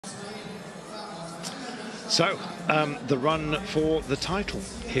So, the run for the title,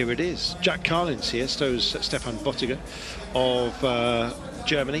 here it is. Jack Carlin's here, stows Stefan Bottiger of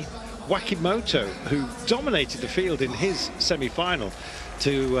Germany. Wakimoto, who dominated the field in his semi-final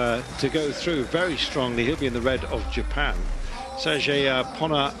to go through very strongly. He'll be in the red of Japan. Sergei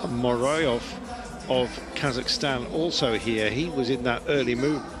Ponomoroyov of Kazakhstan also here. He was in that early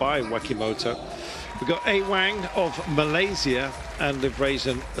move by Wakimoto. We've got A. Wang of Malaysia and Liv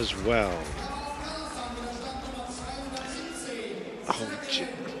Raisin as well. Oh,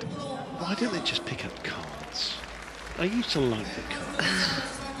 why don't they just pick up cards? I used to like the cards.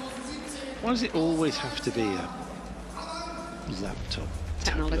 Why does it always have to be a laptop?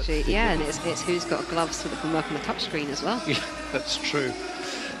 Technology, yeah, and it's who's got gloves so that can work on the touchscreen as well. Yeah, that's true.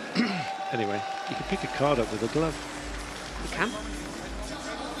 Anyway, you can pick a card up with a glove. You can.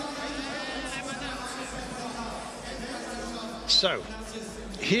 So,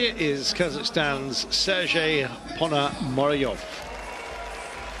 here is Kazakhstan's Sergei Ponomoroyov.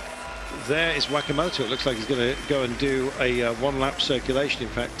 There is Wakimoto. It looks like he's going to go and do a one-lap circulation. In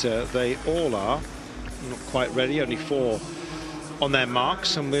fact, they all are not quite ready, only 4 on their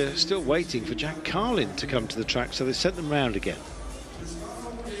marks, and we're still waiting for Jack Carlin to come to the track, so they sent them round again.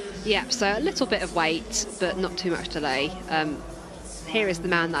 Yeah, so a little bit of wait, but not too much delay. Here is the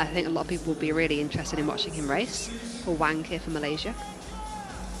man that I think a lot of people will be really interested in watching him race, or Wang here for Malaysia.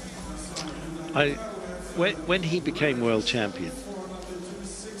 When he became world champion,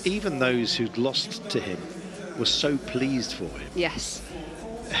 even those who'd lost to him were so pleased for him. Yes.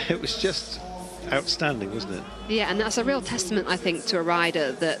 It was just outstanding, wasn't it? Yeah, and that's a real testament, I think, to a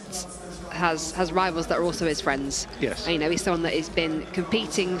rider that has rivals that are also his friends. Yes. And, you know, he's someone that has been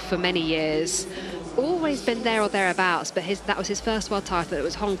competing for many years, always been there or thereabouts, but that was his first world title. It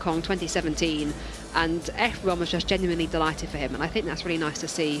was Hong Kong 2017, and everyone was just genuinely delighted for him. And I think that's really nice to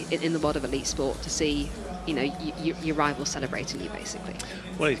see in the world of elite sport, to see, you know, your rivals celebrating you, basically.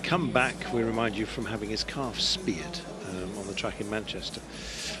 Well, he'd come back, we remind you, from having his calf speared on the track in Manchester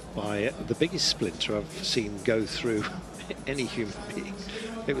by the biggest splinter I've seen go through any human being.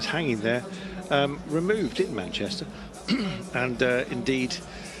 It was hanging there, removed in Manchester, and indeed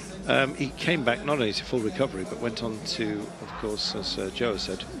he came back not only to full recovery, but went on to, of course, as Joe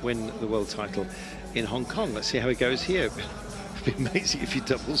said, win the world title in Hong Kong. Let's see how it goes here. It'd be amazing if he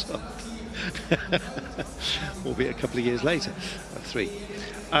doubles up. Albeit a couple of years later, 3.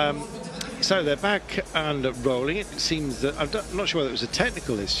 So they're back and rolling. It seems that, I'm not sure whether it was a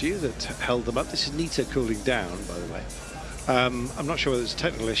technical issue that held them up. This is Nita cooling down, by the way. I'm not sure whether it's a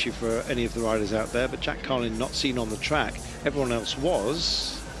technical issue for any of the riders out there, but Jack Carlin not seen on the track. Everyone else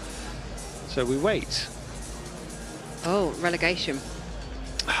was. So we wait. Oh, relegation.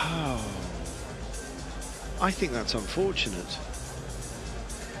 Oh, I think that's unfortunate.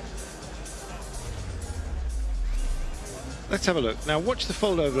 Let's have a look. Now watch the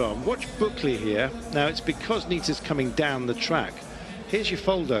fold over arm. Watch Buckley here. Now it's because Nita's coming down the track. Here's your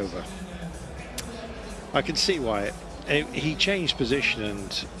fold over. I can see why. He changed position,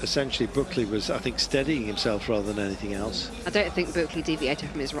 and essentially Buckley was, I think, steadying himself rather than anything else. I don't think Buckley deviated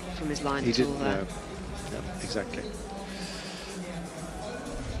from his line at all there. No, exactly.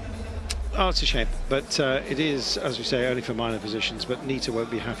 Oh, it's a shame, but it is, as we say, only for minor positions, but Nita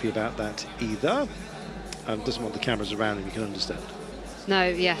won't be happy about that either, and doesn't want the cameras around him, you can understand. No,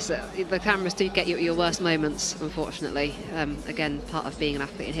 yes, the cameras do get you at your worst moments, unfortunately. Again, part of being an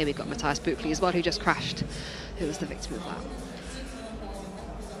athlete, and here we've got Matthias Buckley as well, who just crashed, who was the victim of that.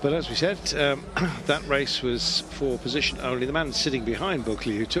 But as we said, that race was for position only. The man sitting behind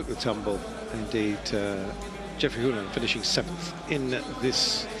Buckley, who took the tumble, indeed, Jeffrey Hoolan, finishing 7th in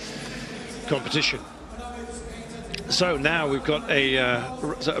this competition. So now we've got a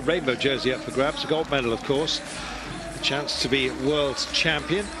rainbow jersey up for grabs, a gold medal, of course, a chance to be world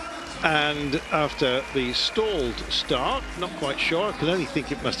champion. And after the stalled start, not quite sure, I can only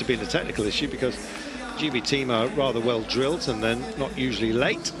think it must have been a technical issue, because GB team are rather well drilled and then not usually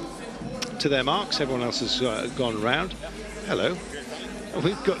late to their marks. Everyone else has gone round. Hello.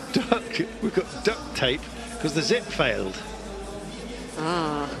 We've got duct tape because the zip failed.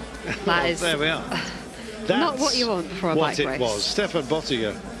 Ah, that well, is... There we are. That's not what you want for a bike race. what it was. Stefan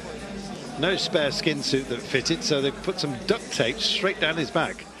Bottiger, no spare skin suit that fitted, so they put some duct tape straight down his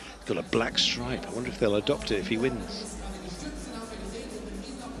back. He's got a black stripe. I wonder if they'll adopt it if he wins.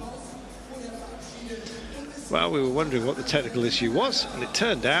 Well, we were wondering what the technical issue was, and it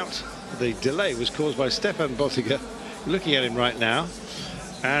turned out the delay was caused by Stefan Bottiger. Looking at him right now,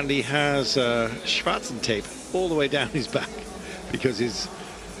 and he has Schwarzen tape all the way down his back because his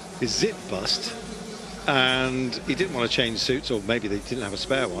zip bust and he didn't want to change suits, or maybe they didn't have a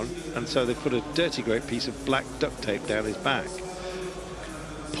spare one, and so they put a dirty great piece of black duct tape down his back.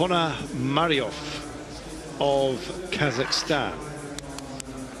 Ponomaryov of Kazakhstan,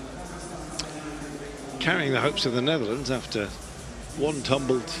 carrying the hopes of the Netherlands after one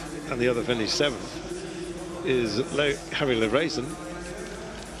tumbled and the other finished 7th, is Harry Levrazen.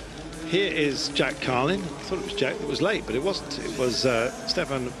 Here is Jack Carlin. I thought it was Jack that was late, but it wasn't. It was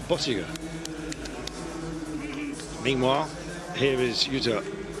Stefan Bottiger. Meanwhile, here is Yuta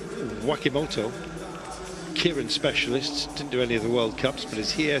Wakimoto, Keirin specialist, didn't do any of the World Cups, but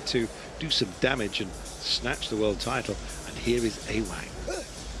is here to do some damage and snatch the world title. And here is Awang.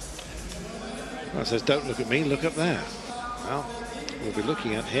 Well, it says, don't look at me, look up there. Well, we'll be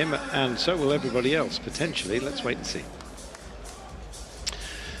looking at him, and so will everybody else, potentially. Let's wait and see.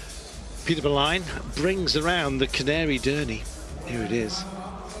 Peter Berline brings around the Canary Derny. Here it is.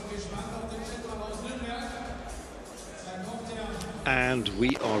 And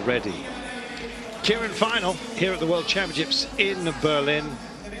we are ready. Keirin final here at the World Championships in Berlin.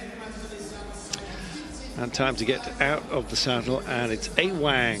 And time to get out of the saddle, and it's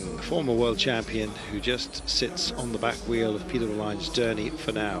Awang, former world champion, who just sits on the back wheel of Peter Berline's Derny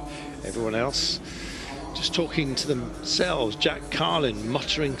for now. Everyone else just talking to themselves. Jack Carlin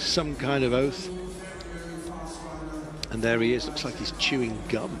muttering some kind of oath. And there he is, looks like he's chewing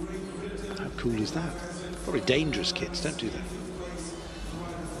gum. How cool is that? Probably dangerous, kids, don't do that.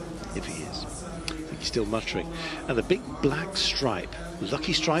 If he is. I think he's still muttering. And the big black stripe,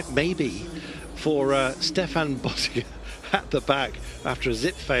 lucky stripe maybe, for Stefan Bottiger at the back after a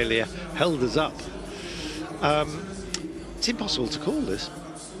zip failure, held us up. It's impossible to call this.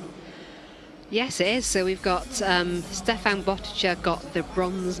 Yes, it is. So we've got Stefan Bottiger got the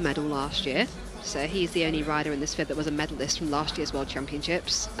bronze medal last year. So he's the only rider in this field that was a medalist from last year's World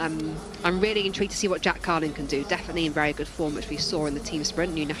Championships. I'm really intrigued to see what Jack Carlin can do. Definitely in very good form, which we saw in the team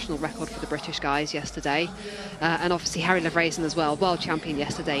sprint. New national record for the British guys yesterday. And obviously Harry Levrazen as well, world champion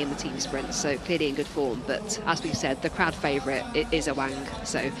yesterday in the team sprint. So clearly in good form. But as we said, the crowd favourite is Awang.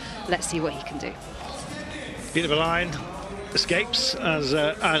 So let's see what he can do. Peter Berline escapes as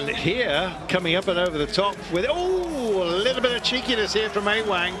and here coming up and over the top with a little bit of cheekiness here from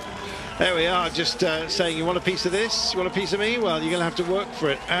Awang. There we are, just saying, you want a piece of this? You want a piece of me? Well, you're going to have to work for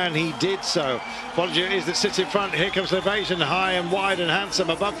it. And he did so. Bottiger is that sits in front. Here comes Levrazen, high and wide and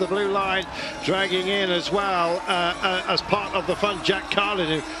handsome above the blue line, dragging in as well as part of the fun. Jack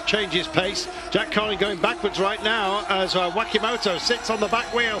Carlin, who changes pace. Jack Carlin going backwards right now as Wakimoto sits on the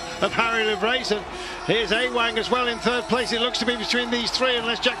back wheel of Harry Levrazen. Here's Awang as well in 3rd place. It looks to be between these three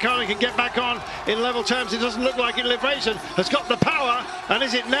unless Jack Carlin can get back on in level terms. It doesn't look like it. Levrazen has got the power, and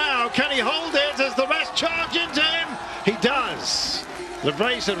is it now? Can he hold it as the rest charge into him? He does.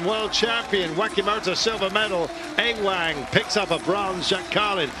 Levrazen world champion, Wakimoto silver medal, Awang picks up a bronze. Jack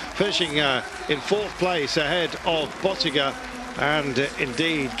Carlin finishing in 4th place ahead of Bottiger, and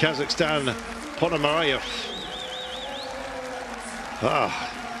indeed Kazakhstan Ponomaryov.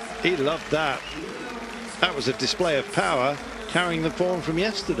 He loved that. That was a display of power, carrying the form from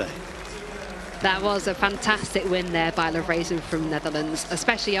yesterday. That was a fantastic win there by Levrazen from Netherlands,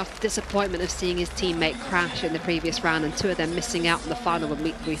 especially after the disappointment of seeing his teammate crash in the previous round and 2 of them missing out in the final, when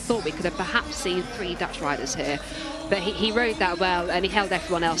we thought we could have perhaps seen 3 Dutch riders here. But he rode that well and he held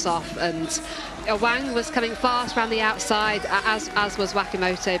everyone else off, and Awang was coming fast around the outside, as was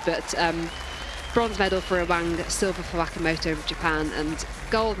Wakimoto, but bronze medal for Awang, silver for Wakimoto of Japan, and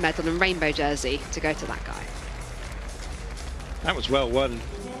gold medal and rainbow jersey to go to that guy. That was well won.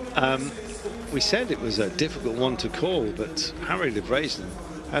 We said it was a difficult one to call, but Harry Levrazen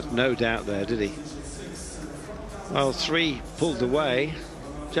had no doubt there, did he? Well, 3 pulled away.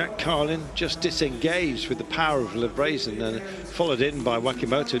 Jack Carlin just disengaged with the power of Levrazen and followed in by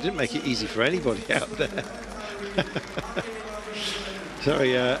Wakimoto. Didn't make it easy for anybody out there.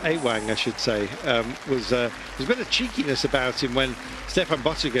 Sorry, Awang, I should say, there's a bit of cheekiness about him when Stefan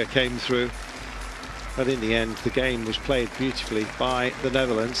Bottiger came through. But in the end, the game was played beautifully by the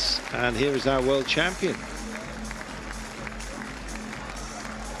Netherlands. And here is our world champion.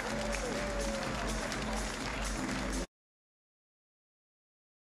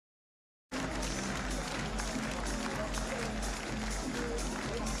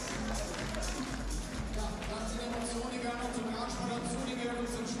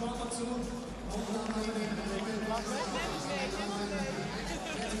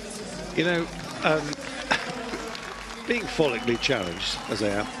 You know, being follically challenged as I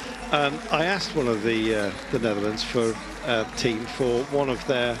am, I asked one of the Netherlands for team for one of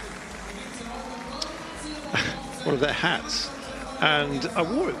their hats, and I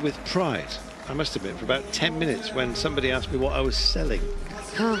wore it with pride. I must admit, for about 10 minutes when somebody asked me what I was selling.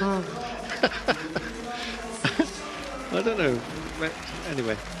 Oh, I don't know. But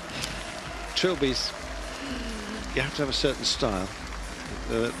anyway, trilbies, you have to have a certain style.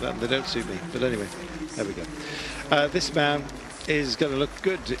 They don't suit me. But anyway, there we go. This man is going to look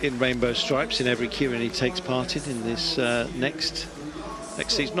good in rainbow stripes in every Keirin he takes part in this next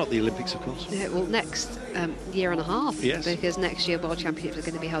season. Not the Olympics, of course. yeah, well, next year and a half. Yes. Because next year World Championships are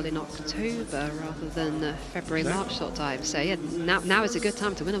going to be held in October rather than February, Exactly. March sort of time. So yeah, now is a good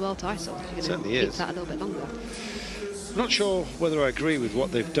time to win a world title. You're going to Certainly keep is. that a little bit longer. I'm not sure whether I agree with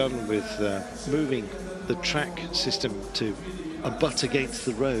what they've done with moving the track system to abut against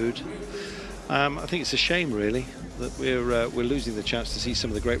the road. I think it's a shame, really, that we're losing the chance to see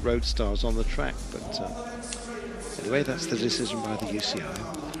some of the great road stars on the track. But anyway, that's the decision by the UCI.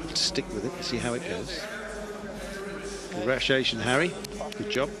 I'll have to stick with it and see how it goes. Congratulations, Harry. Good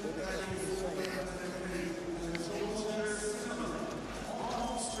job.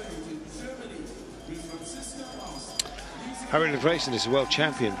 Harry Levrason is a world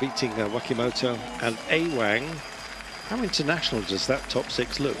champion, beating Wakimoto and Awang. How international does that top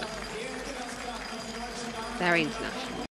 6 look? Very international.